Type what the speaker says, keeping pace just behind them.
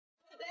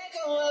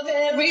of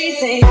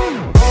everything.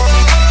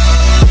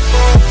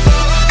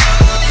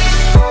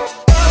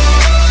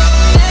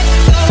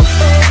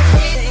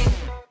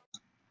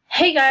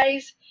 Hey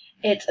guys,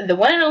 it's the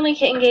one and only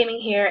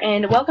KittenGaming here,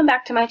 and welcome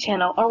back to my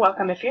channel, or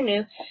welcome if you're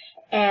new.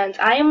 And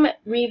I am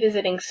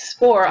revisiting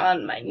Spore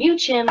on my new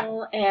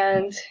channel,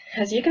 and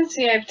as you can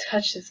see, I've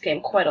touched this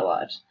game quite a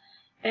lot.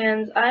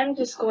 And I'm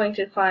just going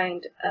to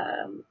find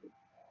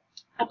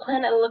a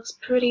planet that looks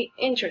pretty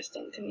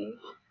interesting to me,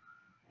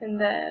 and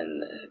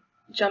then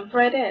jump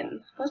right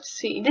in. Let's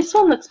see. This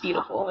one looks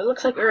beautiful. It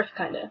looks like Earth,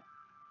 kinda.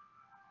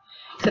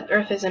 Except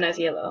Earth isn't as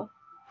yellow.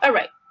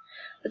 Alright.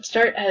 Let's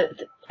start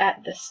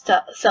at the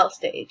cell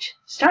stage.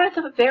 Start at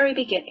the very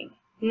beginning.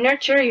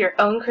 Nurture your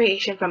own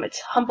creation from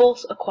its humble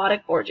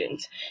aquatic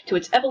origins to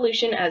its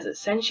evolution as a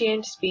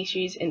sentient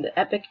species in the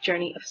epic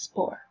journey of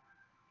Spore.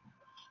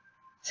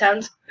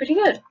 Sounds pretty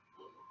good.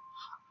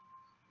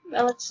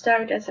 Now let's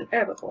start as an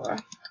herbivore.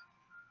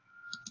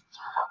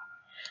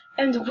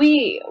 And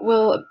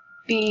we'll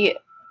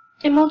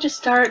just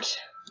start,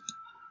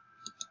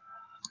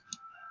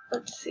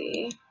 let's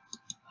see,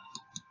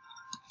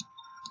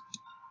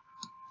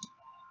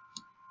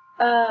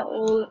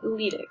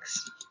 Lytics.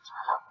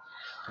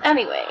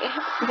 Anyway,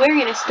 we're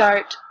gonna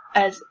start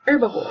as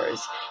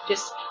herbivores,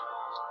 just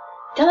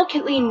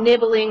delicately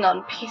nibbling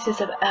on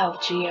pieces of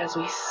algae as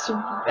we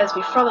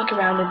frolic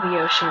around in the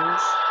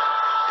oceans.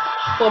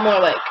 Well, more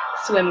like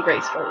swim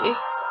gracefully.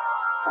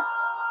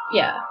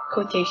 Yeah,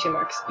 quotation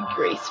marks,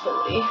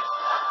 gracefully.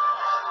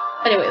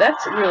 Anyway,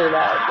 that's really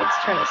loud.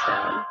 Let's turn this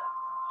down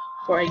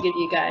before I give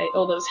you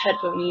all those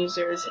headphone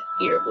users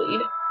ear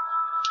bleed.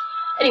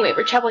 Anyway,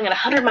 we're traveling at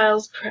 100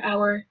 miles per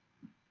hour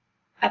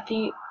at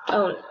the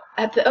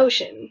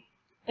ocean,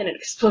 and an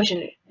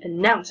explosion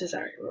announces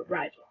our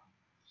arrival.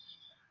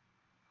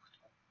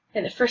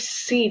 And the first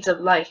seeds of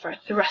life are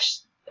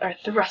thrust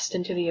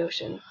into the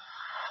ocean.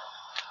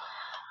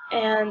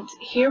 And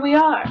here we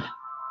are.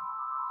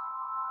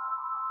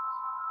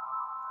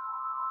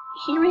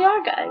 Here we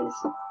are, guys.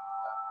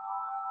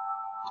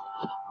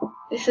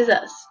 This is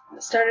us,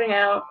 starting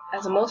out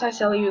as a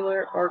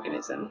multi-cellular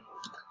organism.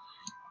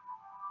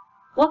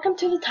 Welcome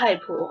to the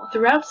tide pool.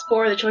 Throughout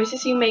Spore, the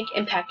choices you make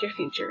impact your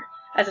future.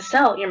 As a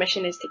cell, your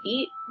mission is to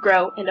eat,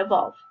 grow, and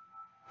evolve.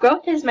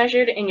 Growth is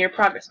measured in your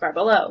progress bar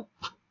below.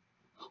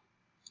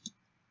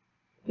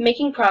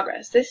 Making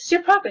progress. This is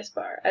your progress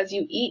bar. As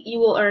you eat, you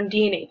will earn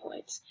DNA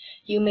points.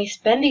 You may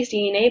spend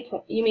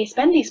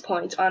these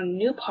points on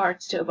new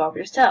parts to evolve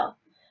your cell.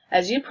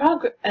 As you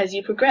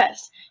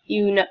progress,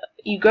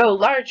 you grow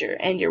larger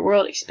and your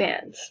world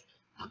expands.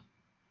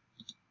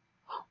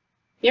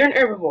 You're an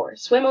herbivore.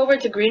 Swim over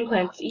to green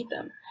plants to eat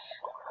them.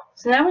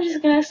 So now we're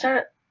just gonna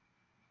start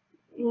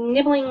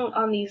nibbling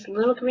on these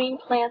little green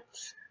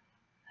plants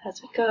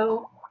as we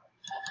go,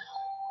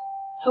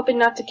 hoping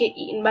not to get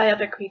eaten by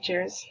other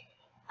creatures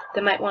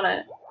that might want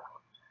to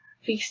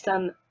feast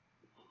on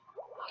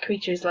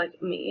creatures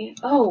like me.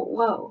 Oh,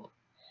 whoa.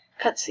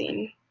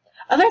 Cutscene.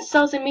 Other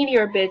cells and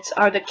meteor bits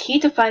are the key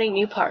to finding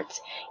new parts.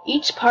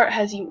 Each part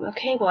has you...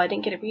 Okay, well, I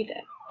didn't get to read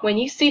that. When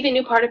you see the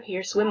new part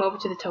appear, swim over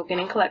to the token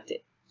and collect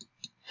it.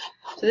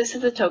 So this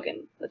is the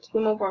token. Let's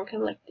swim over and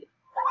collect it.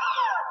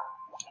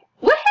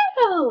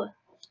 Woohoo!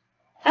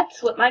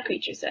 That's what my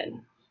creature said.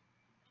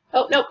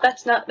 Oh, nope,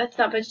 that's not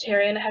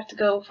vegetarian. I have to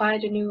go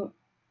find a new...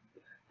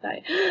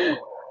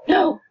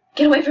 No!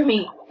 Get away from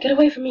me! Get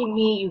away from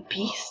me, you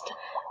beast!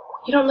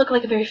 You don't look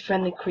like a very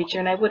friendly creature,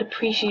 and I would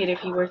appreciate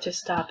if you were to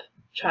stop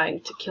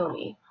trying to kill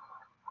me.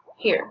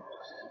 Here.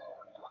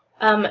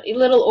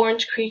 Little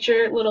orange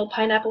creature, little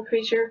pineapple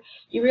creature,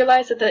 you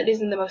realize that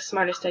isn't the most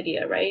smartest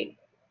idea, right?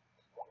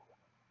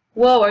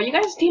 Whoa, are you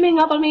guys teaming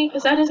up on me?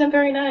 Because that isn't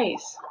very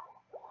nice.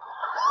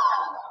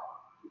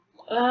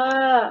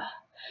 I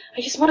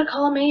just want to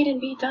call a maid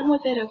and be done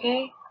with it,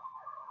 okay?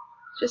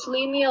 Just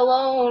leave me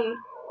alone.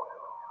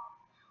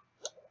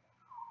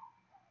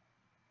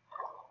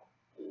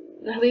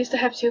 At least I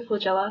have 2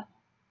 flagella,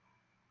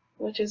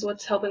 which is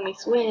what's helping me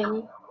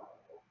swim.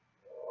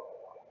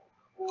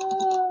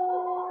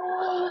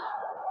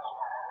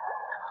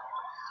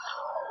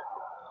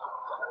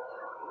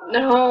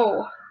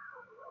 No.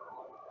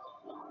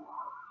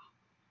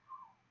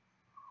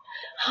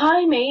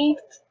 Hi, mate.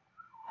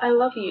 I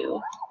love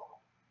you.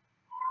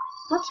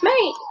 Let's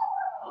mate.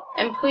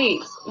 And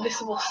please,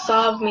 this will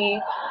solve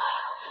me.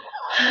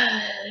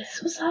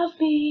 This will solve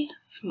me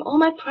from all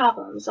my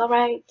problems,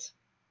 alright?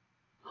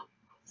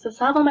 So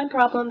solve all my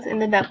problems,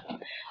 and then that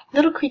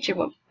little creature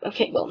will...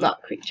 Okay, well,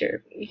 not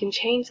creature. You can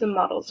change the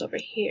models over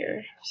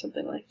here, or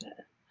something like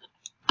that.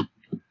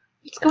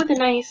 Let's go with a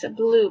nice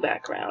blue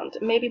background.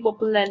 Maybe we'll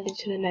blend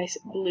into the nice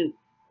blue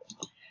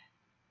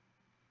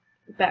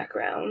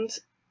background.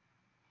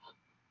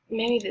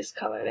 Maybe this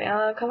color.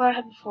 The color I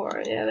had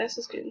before. Yeah, this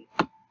is good.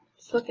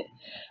 Let's look at,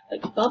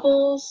 like,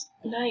 bubbles.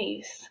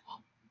 Nice.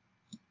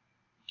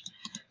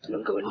 I'm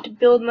gonna go into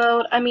build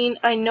mode. I mean,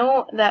 I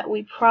know that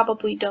we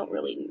probably don't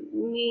really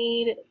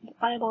need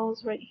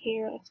eyeballs right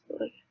here. Let's go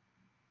like...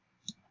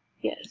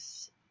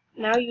 Yes.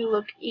 Now you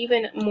look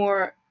even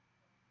more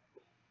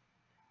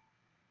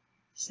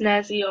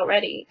snazzy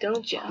already,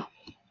 don't you?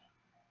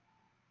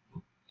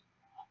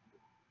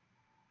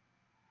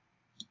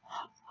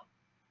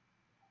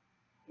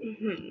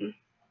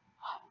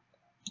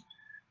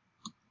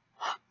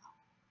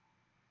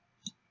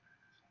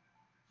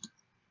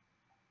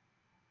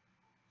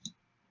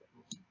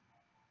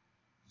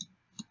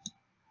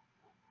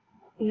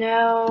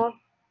 Now,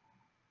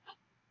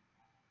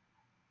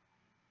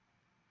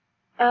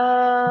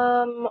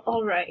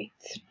 alright.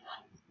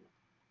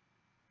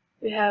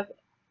 We have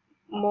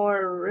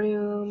more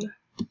room,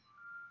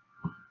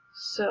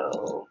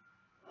 so,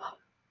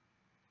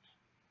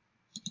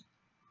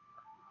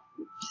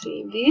 let's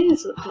see,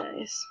 these look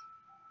nice.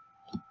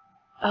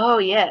 Oh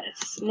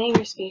yes, name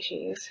your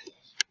species.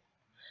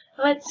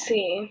 Let's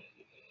see.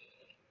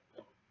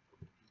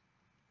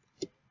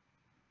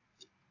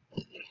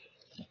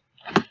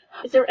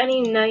 Is there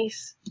any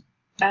nice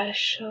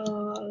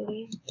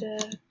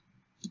Asholita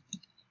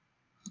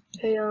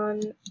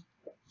Payon?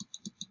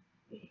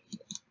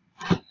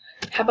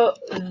 How about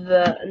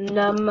the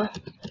num?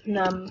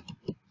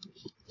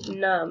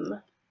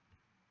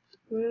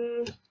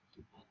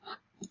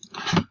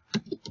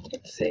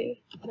 Let's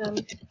see.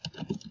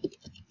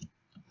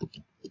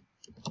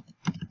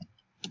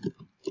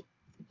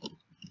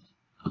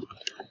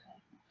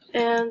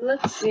 And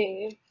let's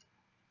see.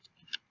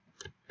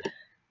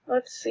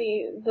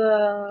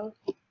 The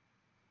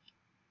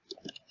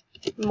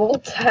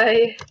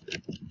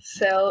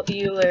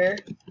multi-cellular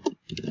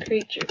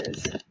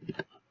creatures.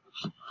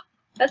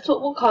 That's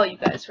what we'll call you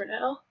guys for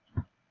now.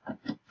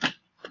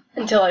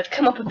 Until I've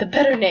come up with a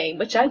better name,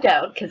 which I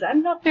doubt, because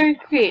I'm not very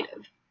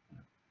creative.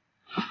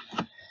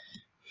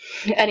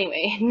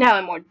 Anyway, now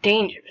I'm more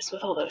dangerous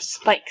with all those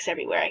spikes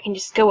everywhere. I can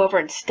just go over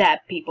and stab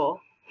people.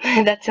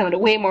 That sounded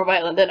way more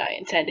violent than I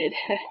intended.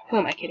 Who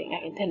am I kidding? I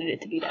intended it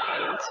to be that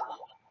violent.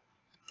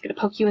 Gonna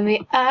poke you in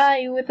the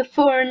eye with a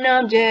foreign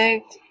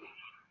object.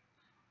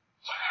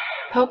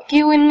 Poke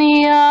you in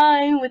the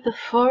eye with a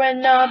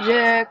foreign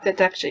object. That's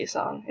actually a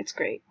song. It's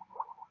great.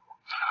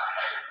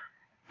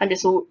 I'm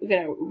just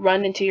gonna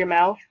run into your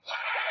mouth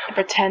and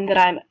pretend that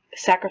I'm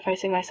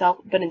sacrificing myself,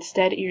 but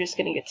instead you're just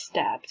gonna get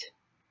stabbed.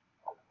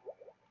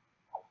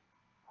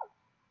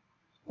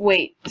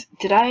 Wait,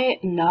 did I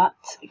not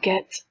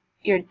get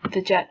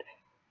the jet?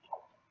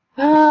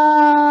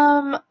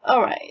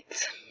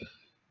 Alright.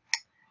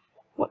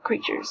 What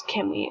creatures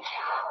can we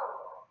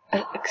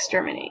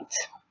exterminate?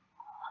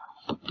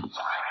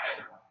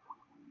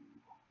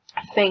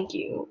 Thank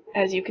you.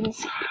 As you can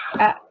see.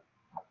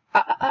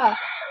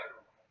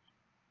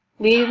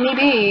 Leave me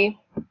be.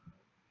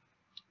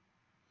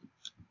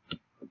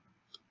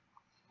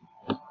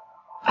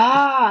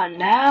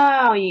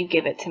 Now you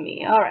give it to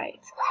me.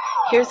 Alright.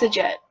 Here's the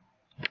jet.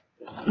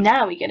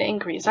 Now we get to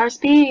increase our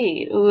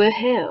speed.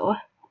 Woohoo.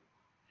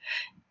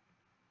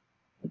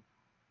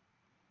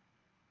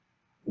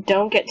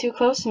 Don't get too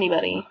close to me,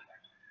 buddy.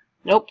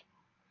 Nope.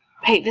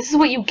 Hey, this is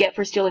what you get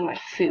for stealing my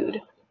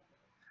food.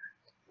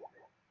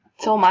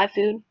 It's all my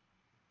food.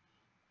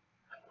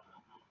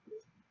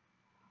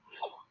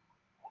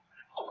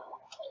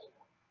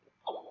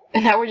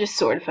 And now we're just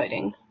sword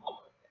fighting.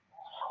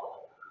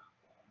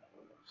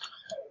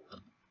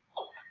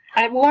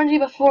 I warned you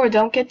before,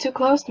 don't get too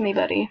close to me,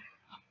 buddy.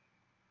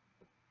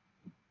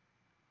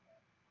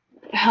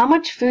 How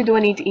much food do I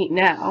need to eat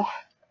now?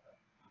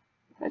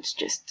 Let's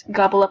just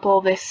gobble up all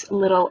this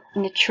little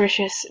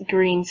nutritious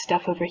green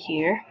stuff over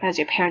here, as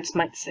your parents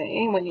might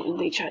say when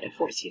they try to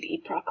force you to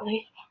eat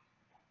broccoli.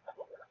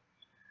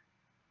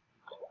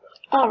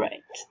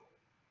 Alright.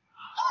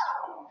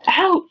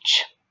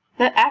 Ouch!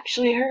 That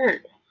actually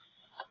hurt.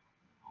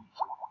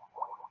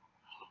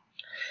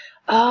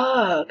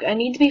 Ugh, I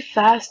need to be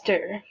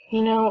faster.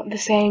 You know, the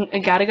saying, I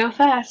gotta go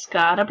fast,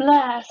 gotta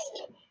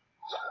blast.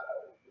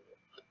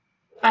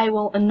 I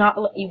will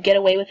not let you get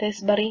away with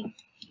this, buddy.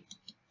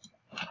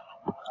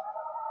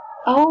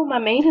 Oh, my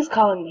mate is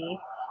calling me.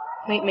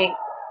 Wait, mate.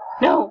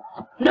 No!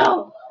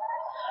 No!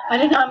 I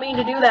did not mean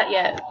to do that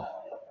yet.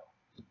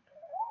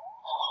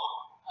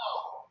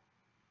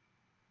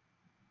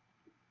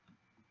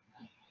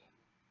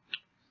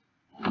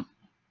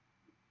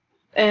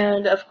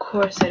 And, of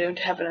course, I don't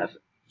have enough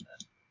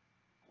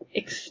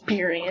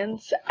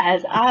experience,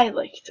 as I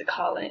like to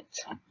call it.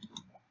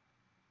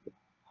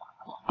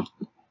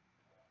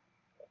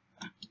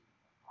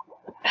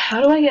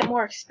 How do I get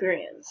more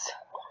experience?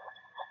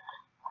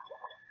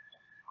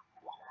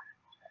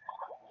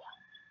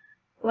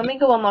 Let me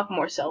go unlock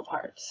more cell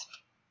parts.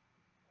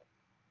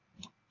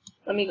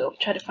 Let me go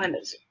try to find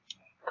those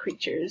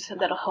creatures,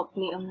 and that'll help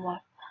me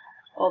unlock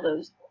all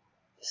those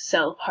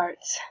cell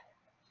parts.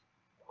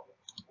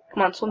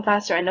 Come on, swim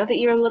faster. I know that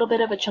you're a little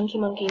bit of a chunky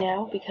monkey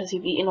now because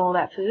you've eaten all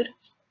that food.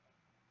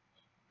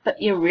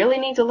 But you really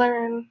need to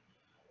learn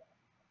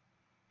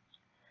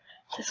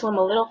to swim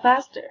a little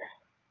faster.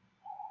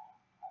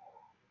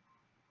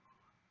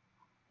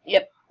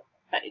 Yep.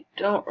 I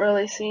don't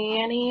really see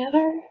any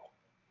other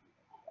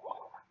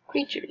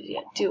creatures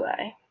yet, do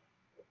I?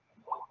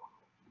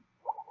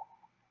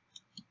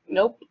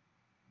 Nope.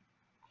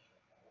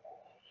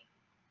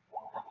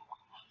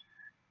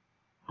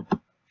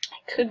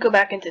 Could go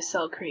back into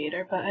Cell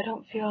Creator, but I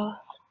don't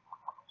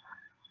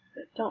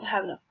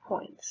have enough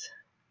points.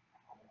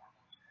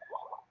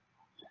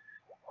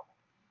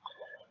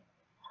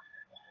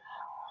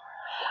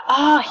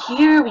 Ah,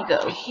 here we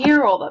go. Here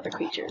are all the other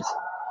creatures.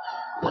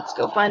 Let's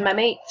go find my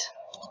mate.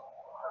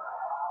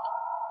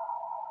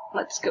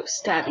 Let's go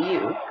stab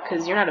you,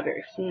 because you're not a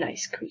very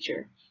nice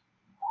creature.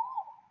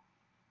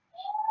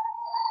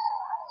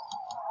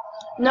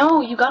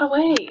 No, you got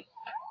away.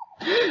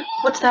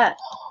 What's that?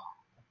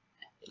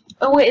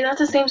 Oh wait, that's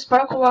the same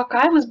Sparkle Rock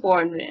I was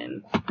born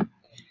in.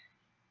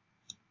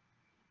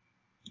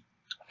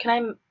 Can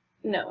I?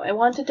 No, I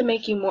wanted to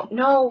make you more.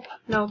 No,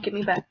 give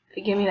me back.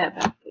 Give me that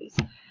back, please.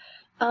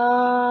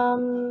 How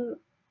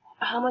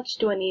much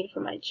do I need for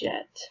my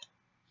jet?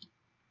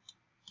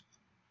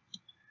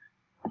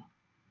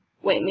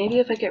 Wait, maybe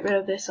if I get rid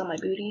of this on my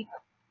booty,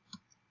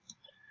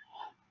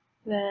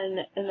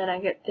 and then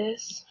I get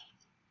this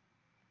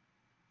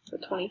for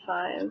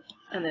 25,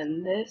 and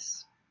then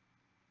this.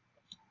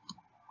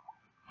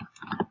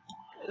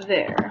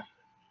 There.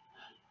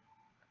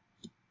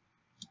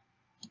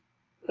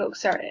 Oh,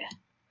 sorry.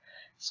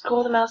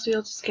 Scroll the mouse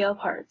wheel to scale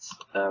parts.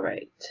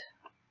 Alright.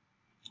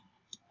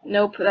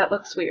 Nope, that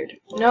looks weird.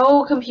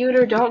 No,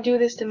 computer, don't do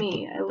this to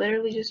me. I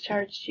literally just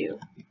charged you.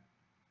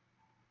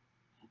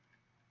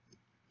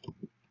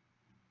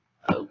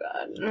 Oh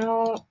god,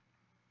 no.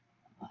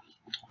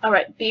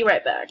 Alright, be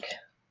right back.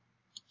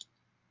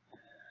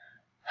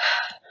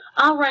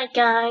 Alright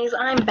guys,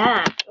 I'm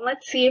back.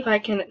 Let's see if I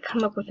can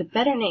come up with a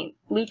better name.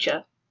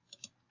 Lucha.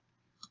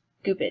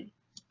 Goopid.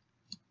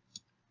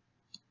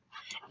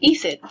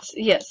 Esids.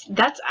 Yes,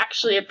 that's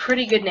actually a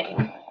pretty good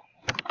name.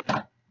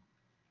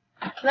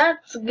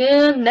 That's a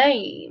good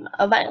name.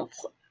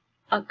 That's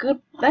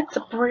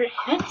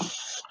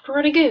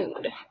pretty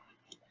good.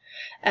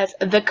 As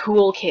the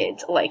cool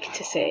kids like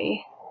to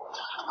say.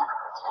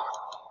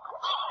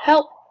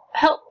 Help!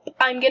 Help!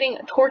 I'm getting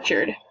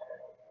tortured.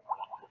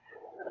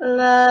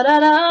 La da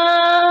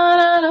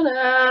da da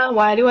da.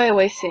 Why do I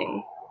always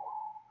sing?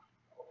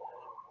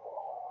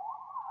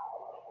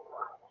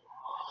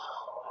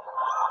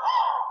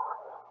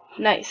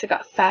 Nice, I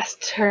got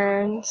fast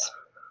turns.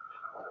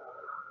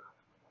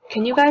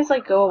 Can you guys,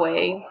 like, go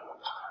away?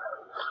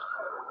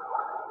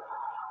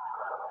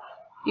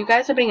 You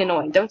guys are being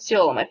annoying. Don't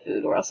steal all my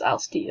food, or else I'll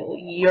steal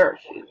your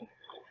food.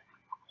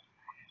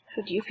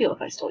 How do you feel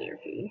if I stole your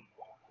food?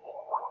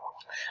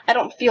 I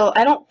don't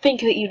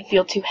think that you'd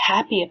feel too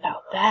happy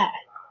about that.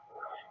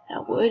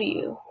 Now, would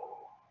you?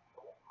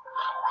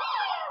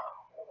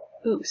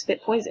 Ooh,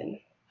 spit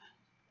poison.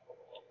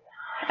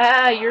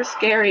 Ah, you're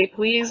scary.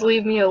 Please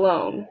leave me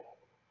alone.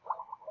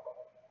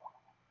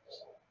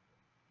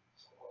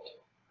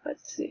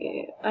 Let's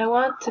see. I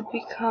want to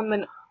become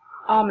an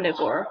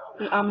omnivore.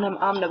 An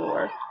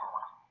omnivore.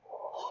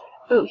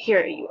 Ooh,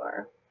 here you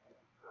are.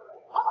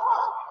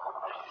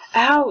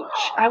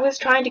 Ouch! I was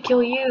trying to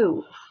kill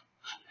you.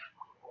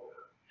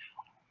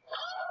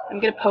 I'm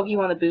gonna poke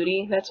you on the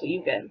booty. That's what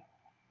you get.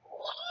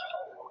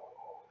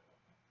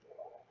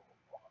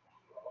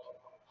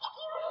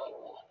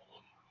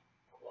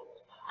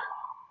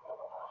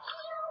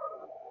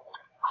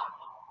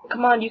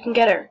 Come on, you can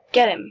get her.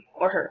 Get him.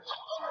 Or her.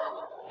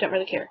 Don't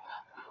really care.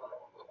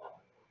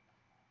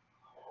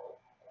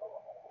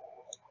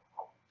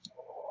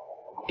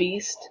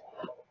 Beast.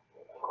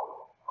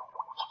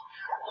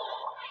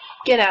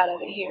 Get out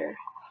of it here.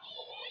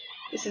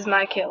 This is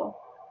my kill.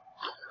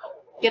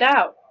 Get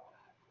out.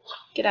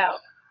 Get out.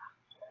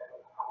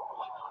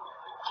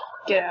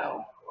 Get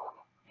out.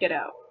 Get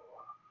out.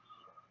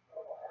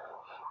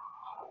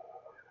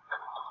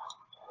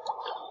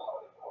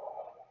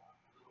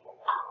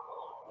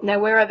 Now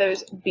where are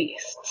those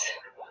beasts?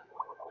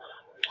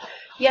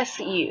 Yes,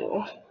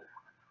 you.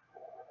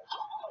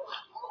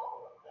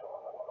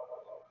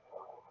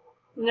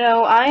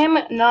 No, I am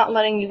not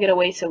letting you get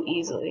away so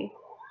easily.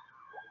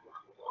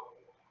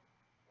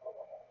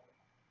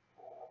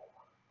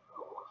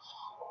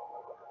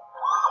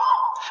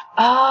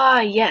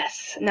 Ah,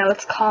 yes. Now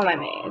let's call my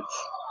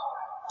mates.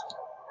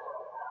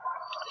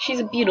 She's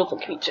a beautiful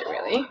creature,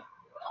 really.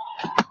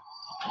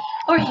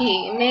 Or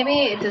he.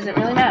 Maybe it doesn't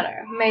really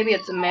matter. Maybe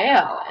it's a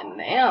male, and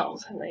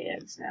males lay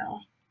eggs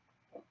now.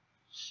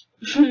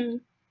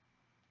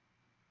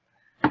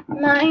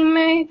 My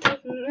mate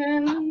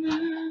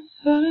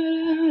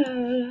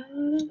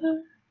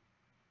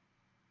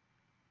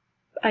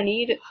I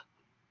need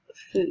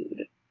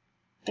food.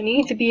 I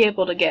need to be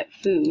able to get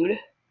food.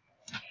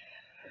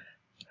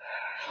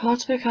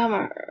 Let's become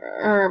a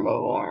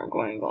herbivore.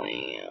 Going.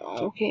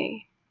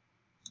 Okay.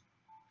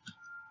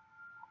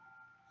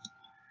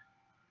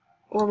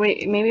 Or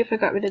wait, maybe if I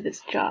got rid of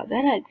this job,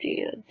 then I'd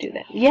be able to do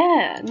that.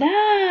 Yeah,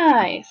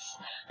 nice!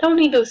 Don't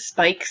need those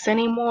spikes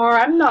anymore.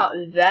 I'm not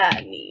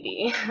that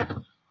needy.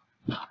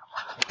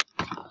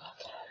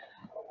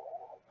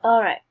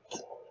 Alright.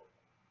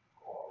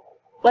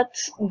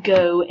 Let's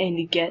go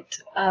and get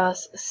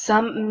us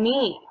some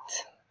meat.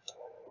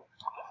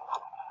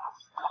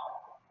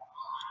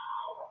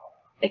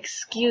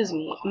 Excuse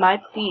me, my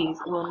pleas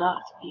will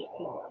not be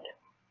ignored.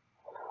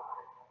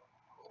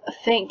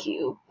 Thank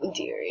you,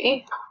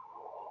 dearie.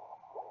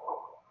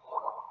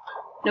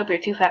 Nope, you're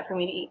too fat for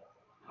me to eat.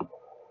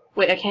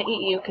 Wait, I can't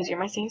eat you because you're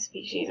my same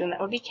species, and that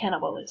would be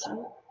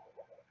cannibalism.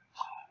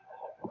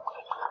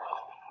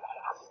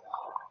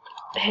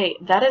 Hey,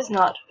 that is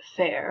not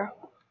fair.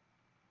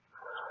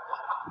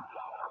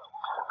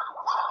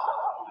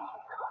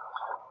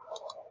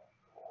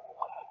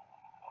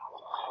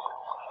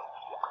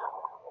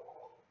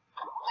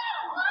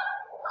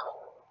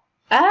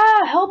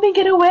 Ah, help me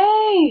get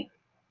away!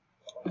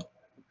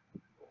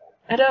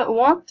 I don't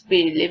want to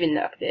be living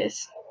like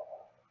this.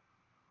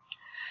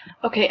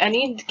 Okay, I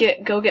need to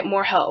go get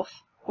more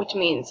health, which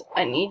means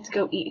I need to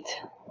go eat.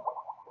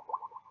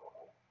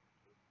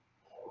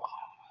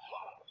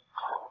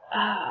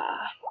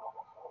 Ah,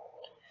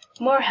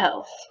 more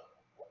health.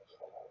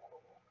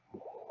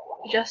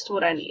 Just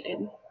what I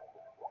needed.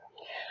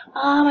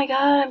 Oh my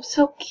god, I'm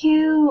so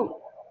cute!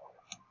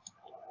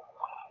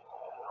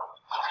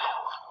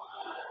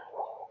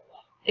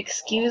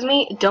 Excuse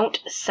me, don't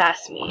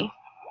sass me.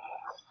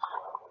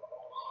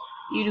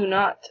 You do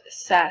not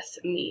sass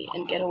me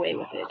and get away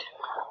with it.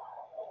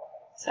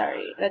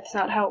 Sorry, that's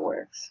not how it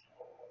works.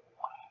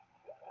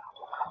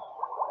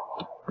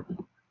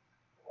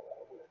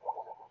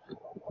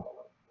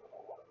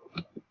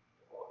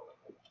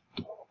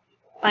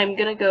 I'm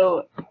gonna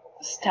go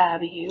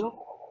stab you.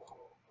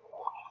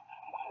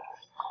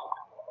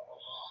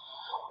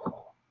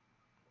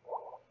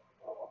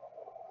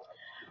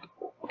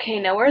 Okay,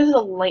 now where's the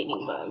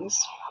lightning bugs?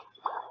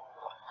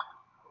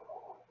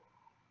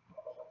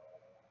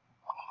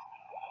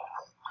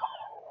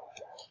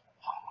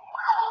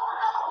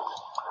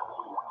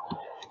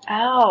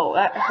 Ow,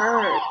 that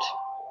hurt.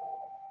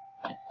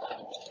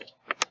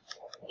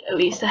 At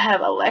least I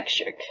have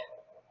electric.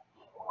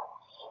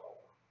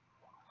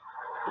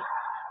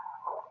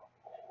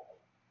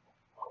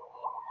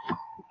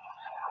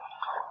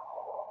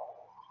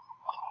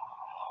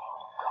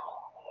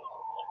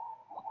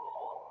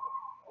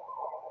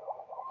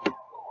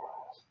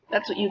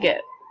 That's what you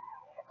get.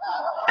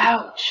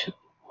 Ouch.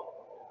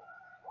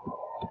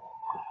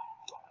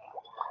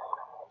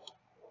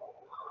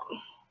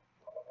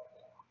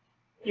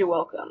 You're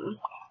welcome.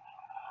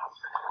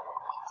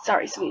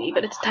 Sorry, sweetie,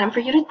 but it's time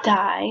for you to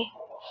die.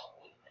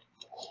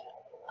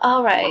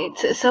 Alright,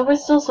 so we're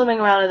still swimming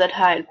around in the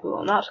tide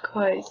pool. Not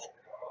quite.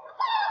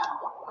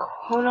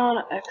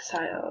 Conan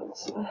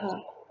Exiles.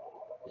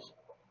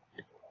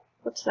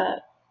 What's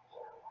that?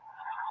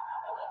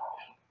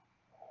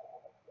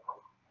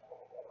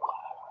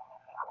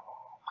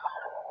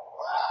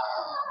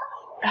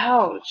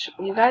 Ouch.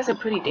 You guys are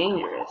pretty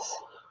dangerous.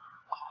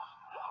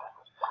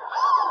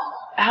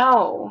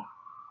 Ow.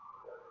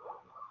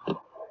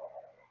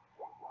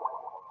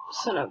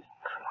 Son of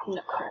a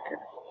nutcracker.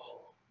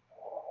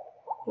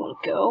 Wanna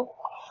go?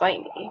 Fight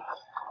me.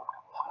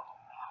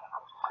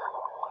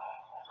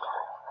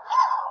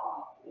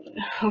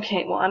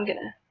 Okay, well I'm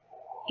gonna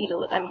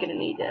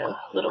need a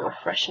little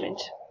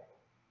refreshment.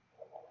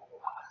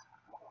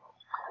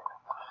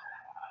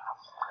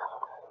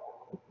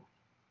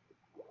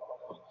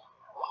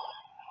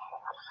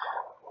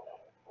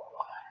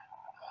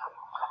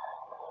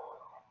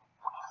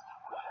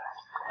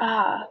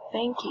 Ah,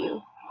 thank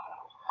you.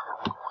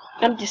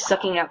 I'm just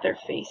sucking out their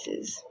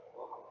faces.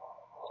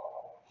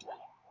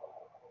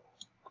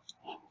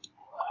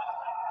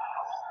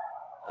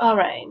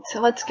 Alright,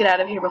 so let's get out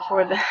of here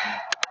before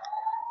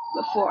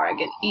I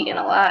get eaten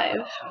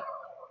alive.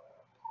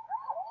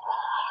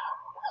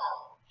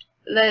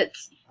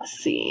 Let's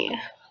see.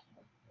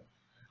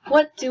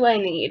 What do I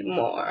need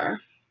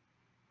more?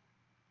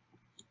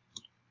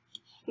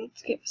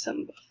 Let's get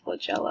some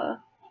flagella.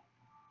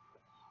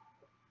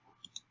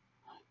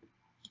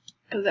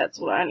 Because that's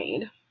what I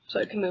need, so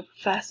I can move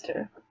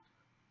faster.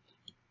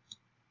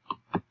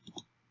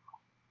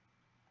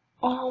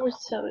 Oh, we're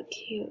so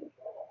cute.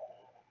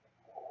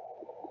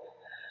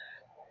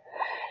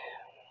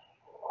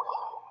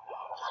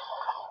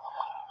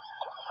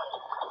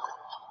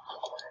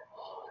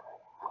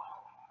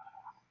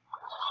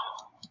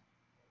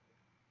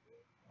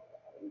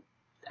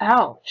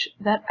 Ouch,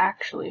 that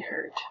actually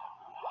hurt.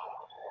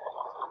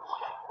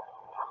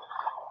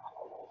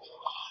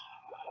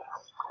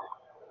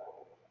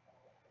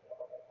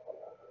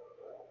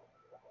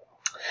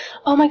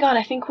 Oh my god,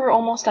 I think we're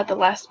almost at the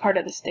last part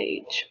of the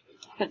stage.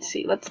 Let's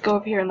see, let's go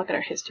over here and look at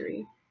our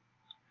history.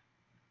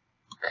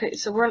 Okay,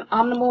 so we're an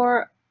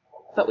omnivore,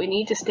 but we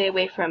need to stay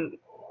away from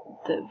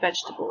the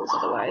vegetables,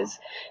 otherwise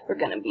we're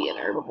gonna be an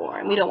herbivore,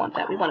 and we don't want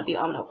that. We want to be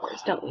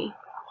omnivores, don't we?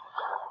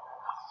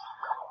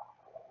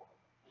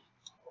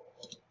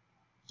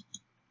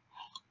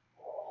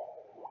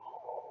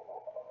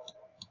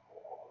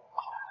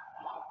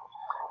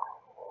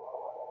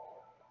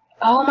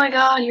 Oh my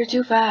god, you're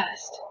too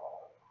fast.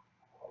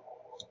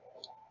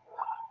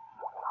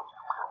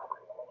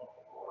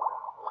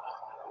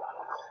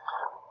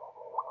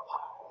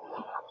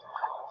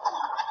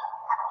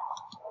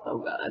 Oh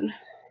god.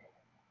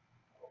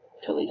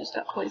 Totally just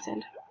got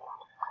poisoned.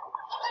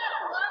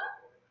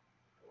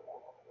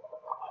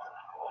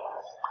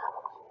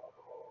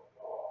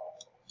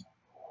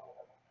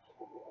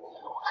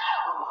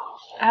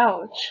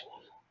 Ouch.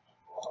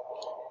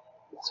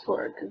 It's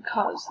for a good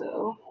cause,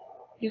 though.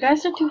 You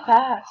guys are too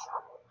fast.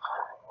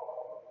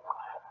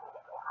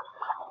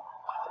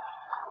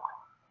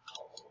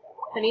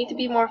 I need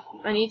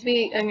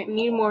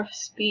more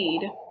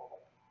speed.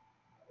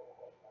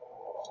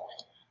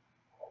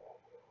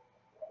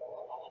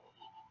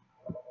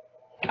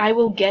 I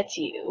will get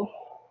you.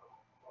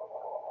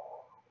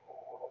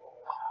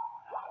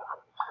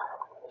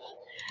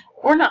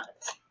 Or not.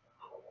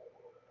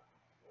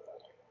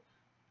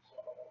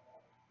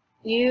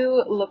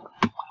 You look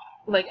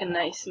like a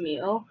nice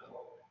meal.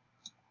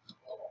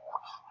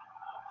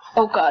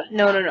 Oh god,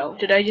 no.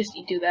 Did I just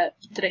do that?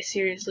 Did I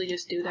seriously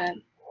just do that?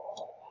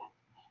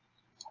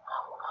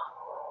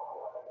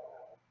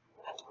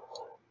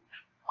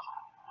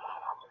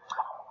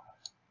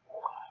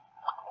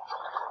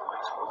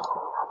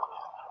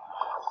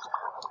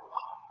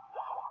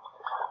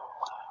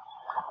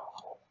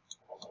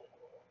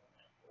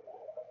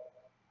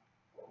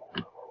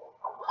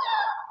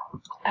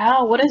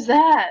 Ow, what is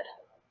that?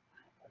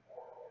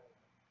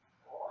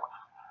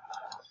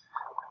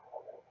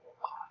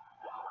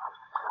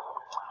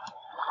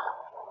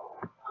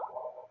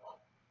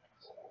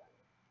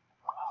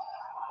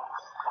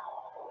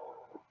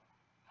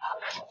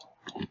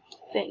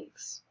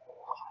 Thanks.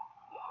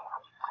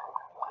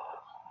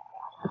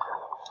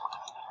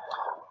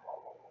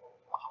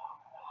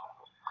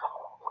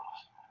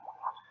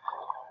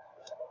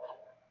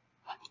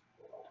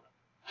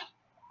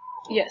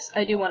 Yes,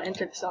 I do want to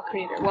enter the cell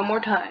creator one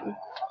more time.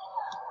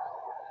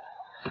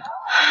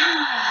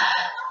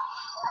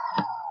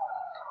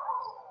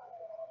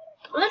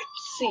 Let's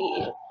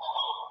see.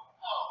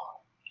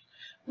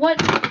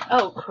 What?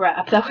 Oh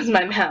crap, that was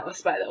my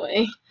mouse, by the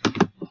way.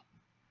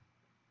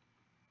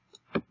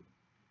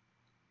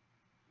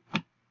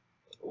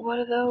 What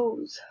are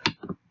those?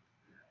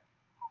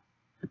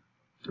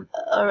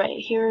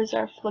 Alright, here's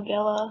our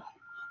flagella.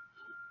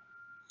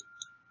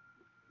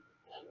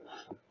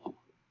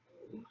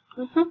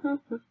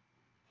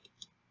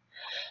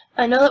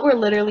 I know that we're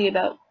literally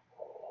about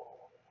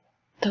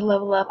to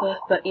level up,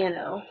 but you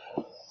know.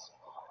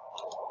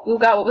 Ooh,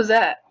 God, what was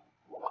that?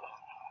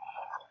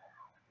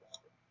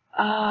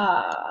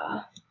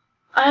 Ah.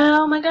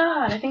 Oh my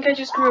god, I think I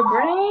just grew a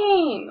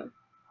brain!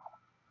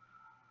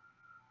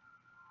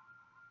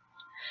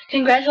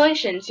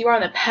 Congratulations, you are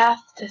on the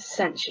path to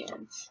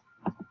sentience.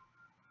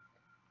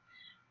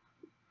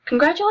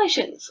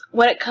 Congratulations!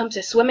 When it comes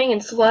to swimming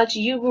in sludge,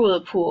 you rule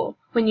the pool.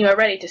 When you are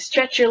ready to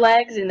stretch your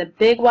legs in the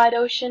big wide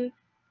ocean,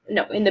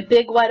 in the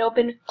big wide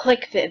open,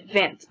 click the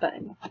advance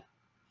button.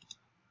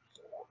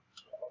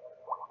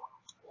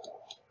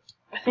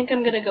 I think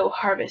I'm gonna go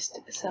harvest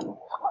some.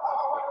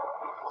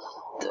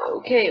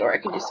 Okay, or I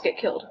can just get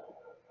killed.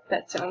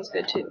 That sounds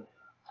good too.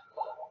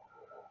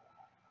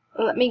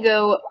 Let me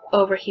go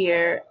over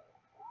here